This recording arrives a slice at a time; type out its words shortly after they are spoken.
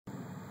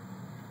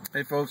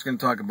Hey folks, going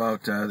to talk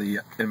about the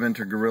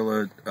Inventor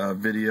Gorilla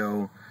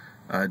video,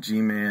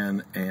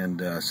 Gman,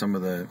 and some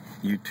of the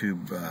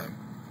YouTube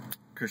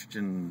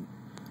Christian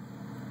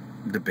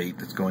debate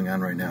that's going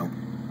on right now.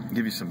 I'll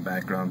give you some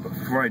background, but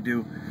before I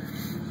do,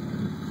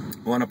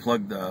 I want to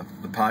plug the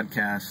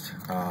podcast.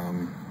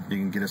 You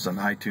can get us on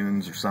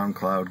iTunes or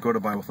SoundCloud. Go to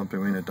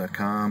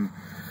BibleThumpingArena.com,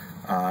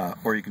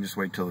 or you can just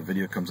wait till the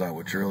video comes out,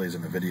 which really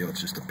isn't a video,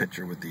 it's just a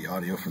picture with the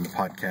audio from the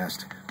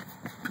podcast.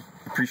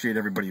 Appreciate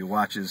everybody who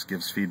watches,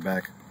 gives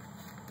feedback.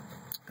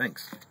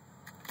 Thanks.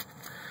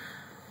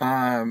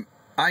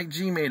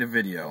 IG made a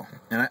video,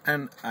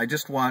 and I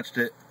just watched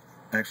it.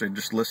 Actually, I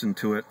just listened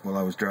to it while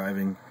I was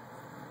driving.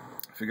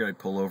 I figured I'd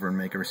pull over and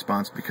make a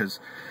response because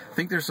I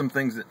think there's some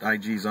things that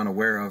IG is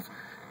unaware of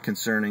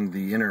concerning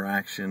the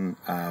interaction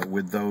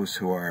with those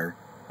who are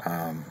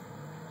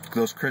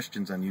those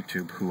Christians on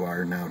YouTube who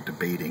are now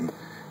debating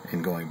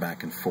and going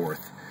back and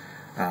forth.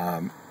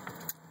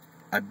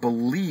 I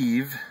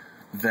believe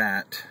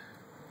that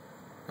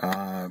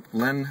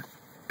Len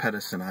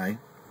Pettis and I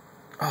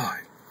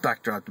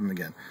backdropped him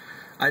again.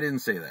 I didn't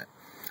say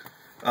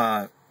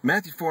that.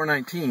 Matthew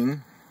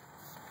 4:19,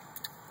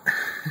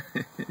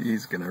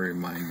 he's going to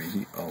remind me,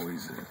 he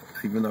always is,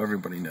 even though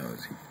everybody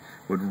knows. He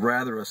would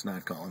rather us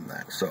not call him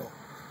that. So,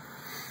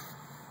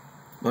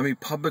 let me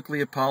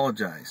publicly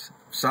apologize.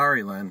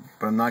 Sorry, Len,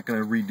 but I'm not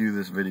going to redo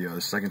this video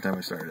the second time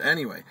I started.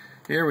 Anyway,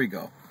 here we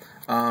go.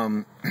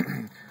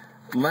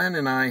 Len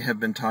and I have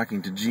been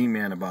talking to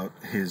Gman about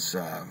his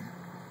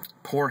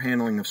poor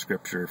handling of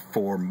Scripture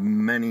for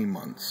many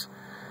months,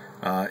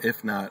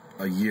 if not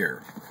a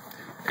year.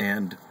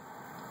 And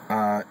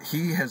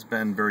he has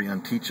been very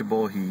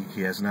unteachable.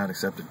 He has not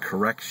accepted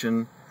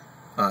correction.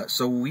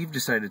 So we've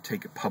decided to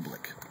take it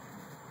public.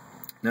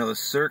 Now, the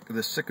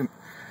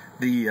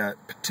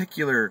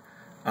particular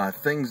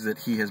things that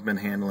he has been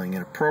handling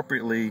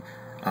inappropriately,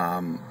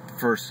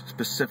 for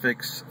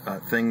specifics,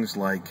 things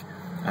like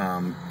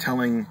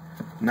telling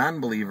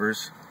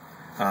non-believers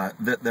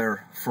that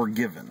they're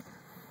forgiven,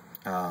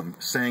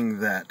 saying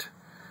that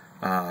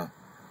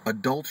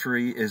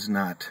adultery is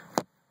not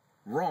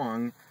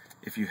wrong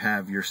if you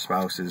have your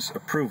spouse's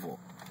approval.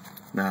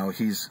 Now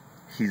he's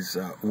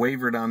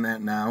wavered on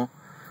that now,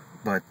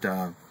 but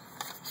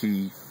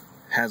he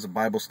has a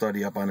Bible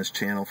study up on his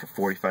channel for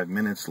 45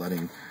 minutes,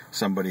 letting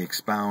somebody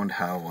expound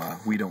how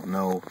we don't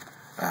know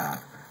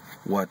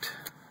what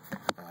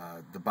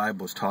the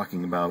Bible is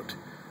talking about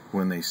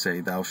when they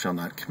say, "Thou shalt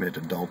not commit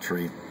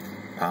adultery."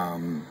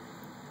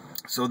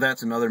 So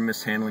that's another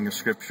mishandling of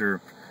Scripture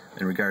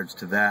in regards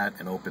to that,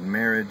 and open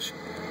marriage.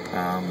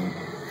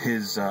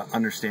 His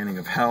understanding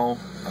of hell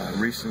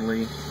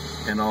recently,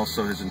 and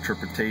also his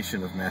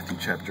interpretation of Matthew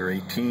chapter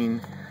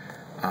 18.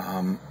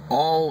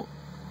 All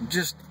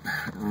just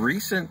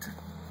recent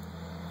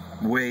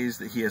ways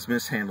that he has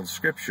mishandled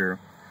Scripture,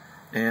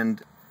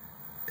 and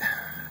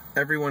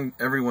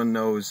everyone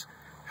knows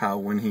how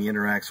when he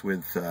interacts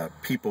with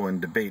people in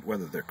debate,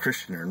 whether they're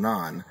Christian or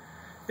non,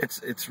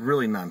 it's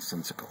really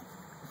nonsensical.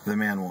 The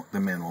man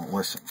won't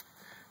listen.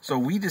 So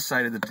we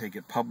decided to take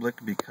it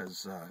public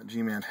because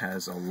Gman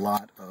has a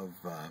lot of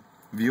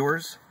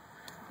viewers,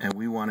 and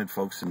we wanted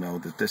folks to know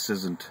that this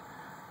isn't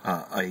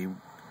a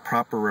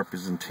proper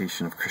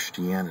representation of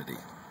Christianity.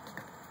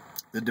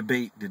 The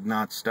debate did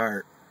not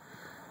start,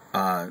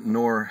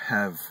 nor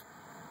have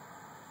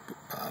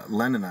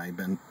Len and I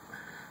been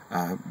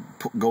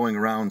going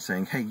around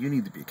saying, "Hey, you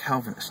need to be a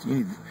Calvinist.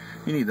 You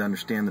need to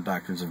understand the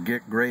doctrines of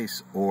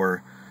grace,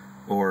 or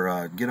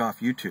get off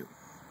YouTube."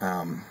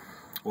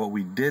 What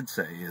we did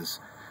say is,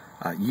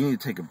 you need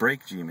to take a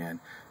break, G-Man.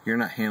 You're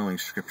not handling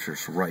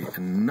Scriptures right,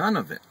 and none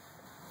of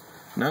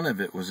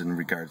it was in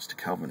regards to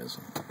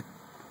Calvinism.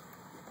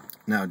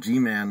 Now,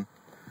 G-Man,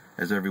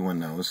 as everyone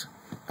knows,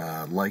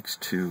 likes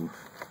to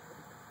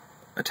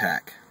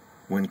attack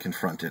when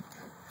confronted,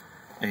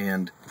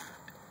 and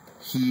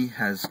he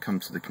has come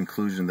to the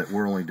conclusion that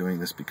we're only doing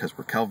this because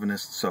we're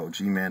Calvinists. So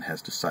G-Man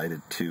has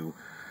decided to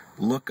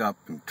look up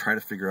and try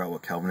to figure out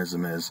what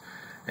Calvinism is,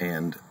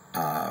 and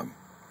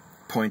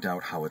point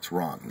out how it's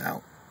wrong.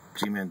 Now,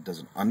 G-Man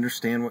doesn't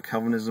understand what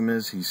Calvinism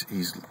is.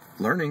 He's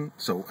learning.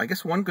 So I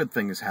guess one good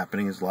thing is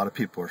happening is a lot of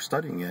people are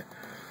studying it.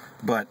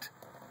 But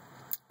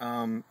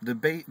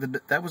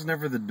that was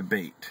never the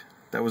debate.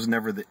 That was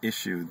never the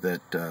issue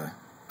that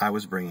I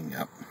was bringing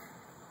up.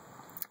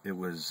 It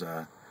was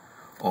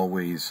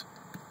always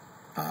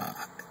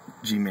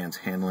G-Man's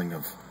handling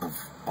of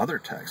other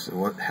texts.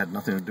 It had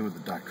nothing to do with the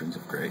doctrines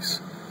of grace.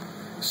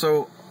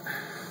 So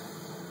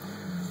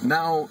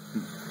now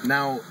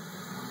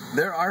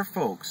there are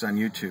folks on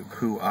YouTube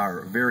who are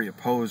very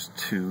opposed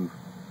to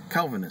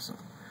Calvinism.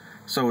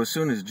 So as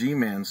soon as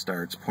G-Man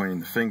starts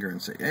pointing the finger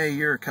and say, "Hey,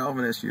 you're a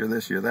Calvinist, you're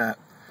this, you're that,"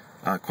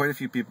 quite a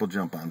few people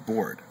jump on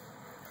board.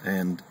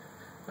 And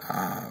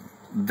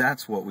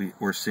that's what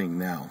we're seeing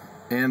now.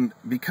 And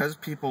because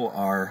people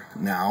are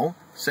now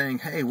saying,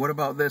 "Hey, what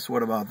about this,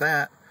 what about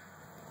that?"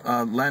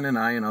 Len and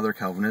I and other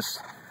Calvinists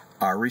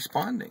are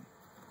responding.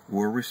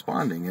 We're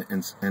responding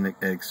and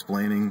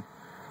explaining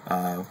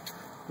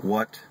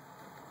what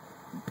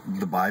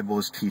the Bible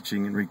is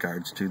teaching in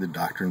regards to the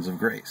doctrines of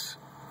grace.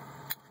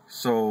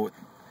 So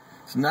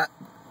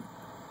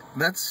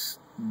that's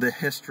the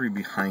history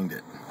behind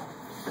it.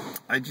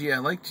 I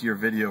liked your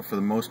video for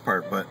the most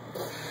part, but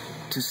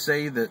to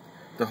say that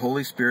the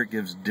Holy Spirit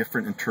gives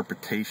different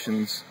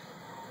interpretations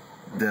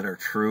that are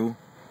true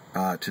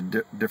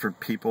to different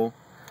people,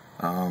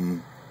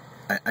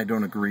 I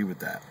don't agree with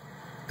that.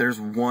 There's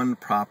one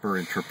proper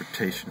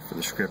interpretation for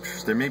the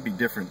Scriptures. There may be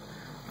different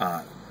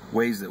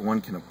ways that one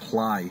can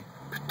apply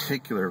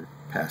particular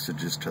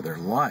passages to their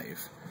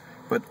life,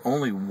 but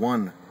only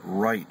one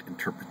right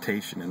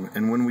interpretation.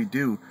 And when we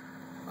do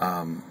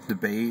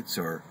debates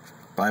or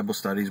Bible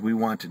studies, we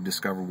want to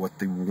discover what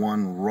the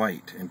one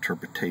right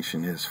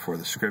interpretation is for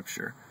the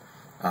Scripture.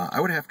 I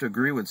would have to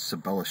agree with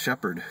Sabella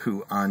Shepherd,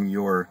 who on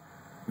your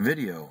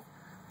video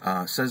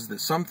says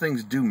that some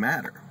things do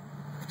matter.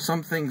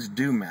 Some things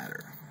do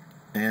matter.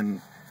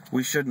 And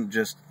we shouldn't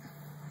just,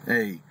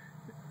 hey,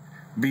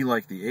 be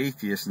like the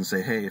atheist and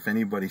say, hey, if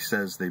anybody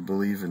says they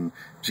believe in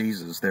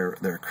Jesus, they're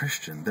a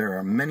Christian. There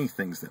are many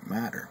things that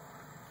matter.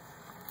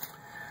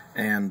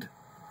 And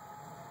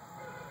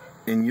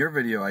in your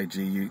video, IG,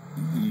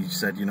 you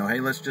said, hey,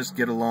 let's just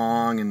get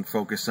along and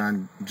focus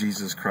on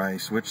Jesus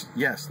Christ, which,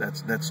 yes,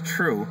 that's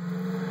true.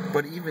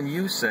 But even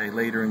you say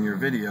later in your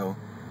video,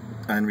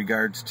 in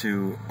regards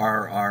to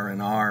our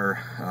R&R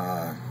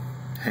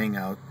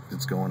hangout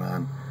that's going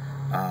on,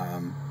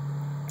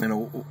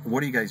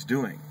 what are you guys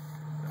doing?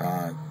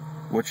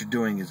 What you're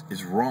doing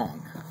is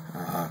wrong.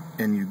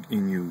 And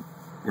you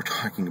were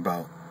talking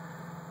about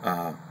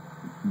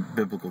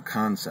biblical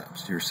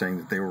concepts. You're saying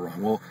that they were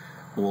wrong.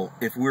 Well,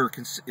 if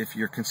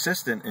you're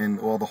consistent in,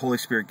 the Holy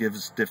Spirit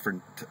gives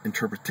different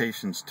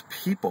interpretations to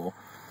people,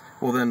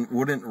 well then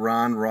wouldn't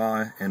Ron,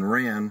 Ra, and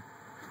Ran,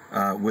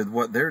 with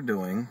what they're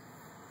doing,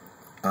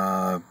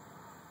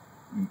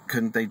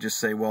 couldn't they just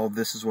say, well,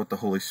 this is what the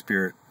Holy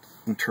Spirit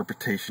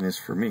interpretation is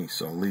for me,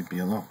 so leave me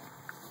alone?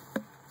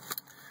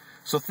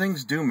 So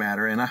things do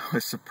matter, and I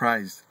was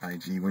surprised,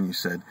 IG, when you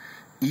said,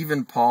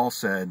 even Paul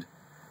said,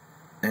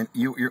 and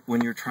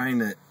when you're trying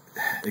to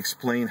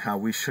explain how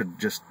we should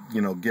just,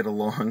 get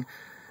along,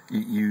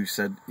 you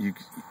said, you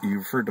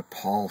referred to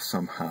Paul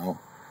somehow,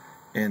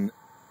 and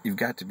you've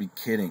got to be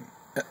kidding.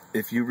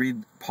 If you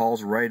read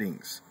Paul's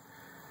writings,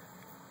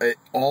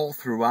 all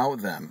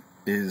throughout them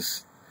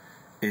is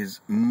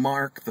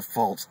mark the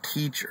false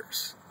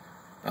teachers,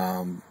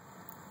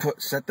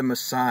 set them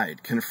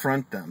aside,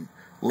 confront them,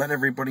 let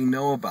everybody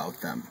know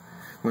about them.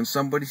 When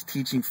somebody's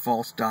teaching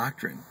false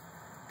doctrine,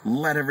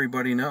 let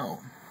everybody know.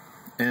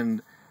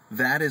 And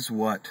that is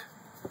what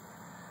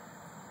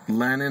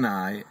Len and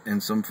I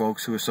and some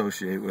folks who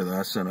associate with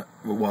us, not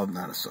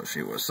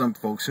associate with us, some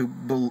folks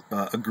who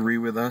agree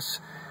with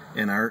us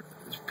in our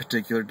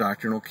particular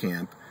doctrinal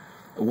camp,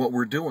 what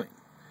we're doing.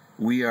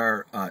 We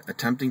are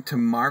attempting to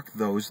mark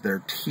those that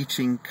are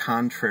teaching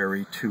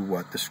contrary to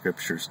what the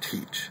Scriptures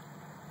teach.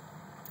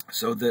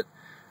 So that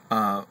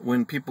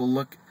when people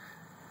look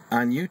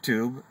on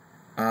YouTube,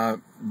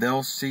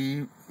 they'll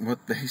see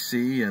what they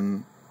see,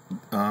 and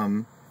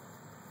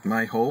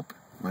my hope,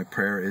 my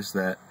prayer is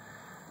that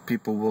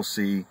people will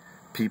see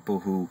people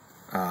who,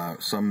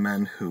 some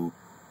men who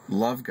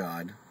love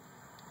God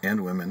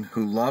and women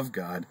who love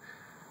God,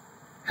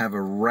 have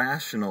a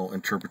rational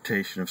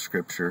interpretation of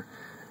Scripture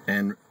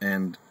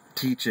and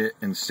teach it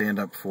and stand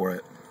up for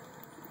it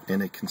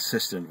in a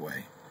consistent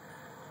way,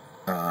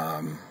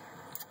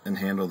 and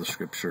handle the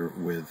Scripture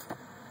with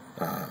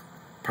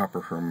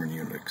proper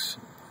hermeneutics.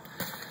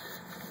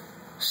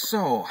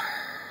 So,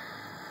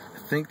 I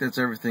think that's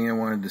everything I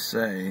wanted to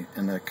say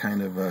in that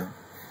kind of a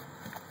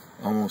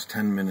almost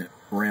 10-minute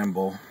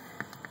ramble.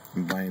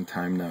 I'm buying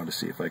time now to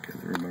see if I can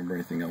remember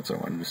anything else I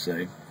wanted to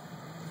say.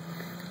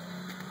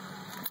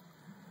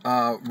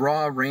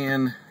 Raw,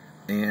 Ran,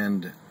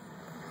 and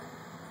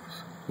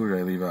who did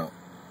I leave out?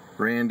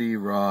 Randy,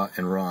 Raw,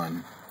 and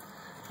Ron,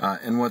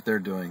 and what they're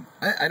doing.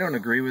 I don't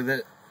agree with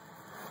it.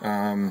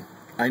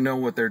 I know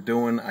what they're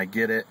doing. I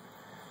get it.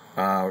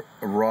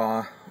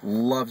 Raw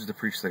loves to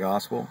preach the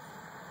gospel,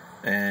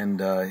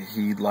 and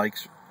he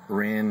likes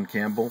Ran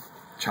Campbell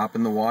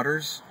chopping the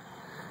waters,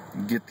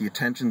 get the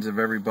attentions of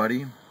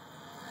everybody,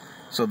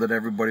 so that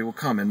everybody will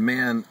come. And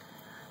man,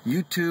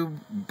 YouTube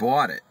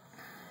bought it,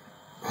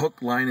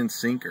 hook, line, and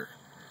sinker.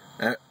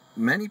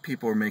 Many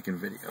people are making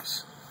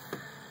videos.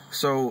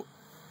 So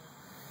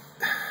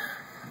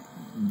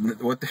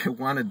what they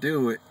want to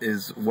do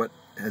is what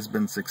has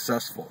been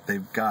successful.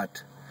 They've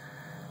got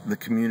the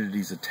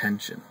community's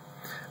attention.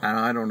 And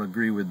I don't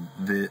agree with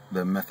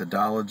the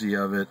methodology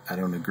of it. I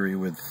don't agree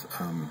with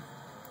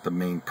the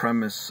main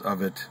premise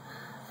of it.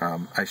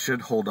 I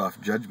should hold off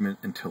judgment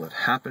until it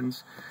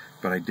happens,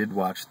 but I did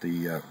watch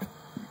the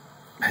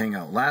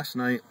hangout last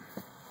night,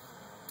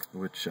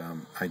 which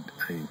I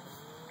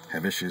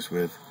have issues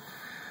with.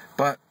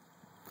 But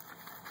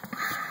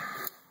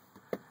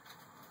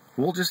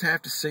we'll just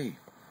have to see.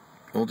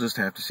 We'll just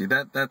have to see.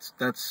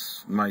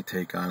 That's my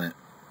take on it.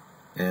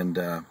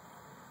 And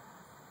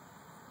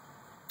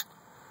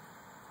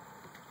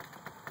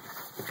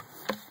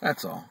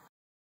that's all.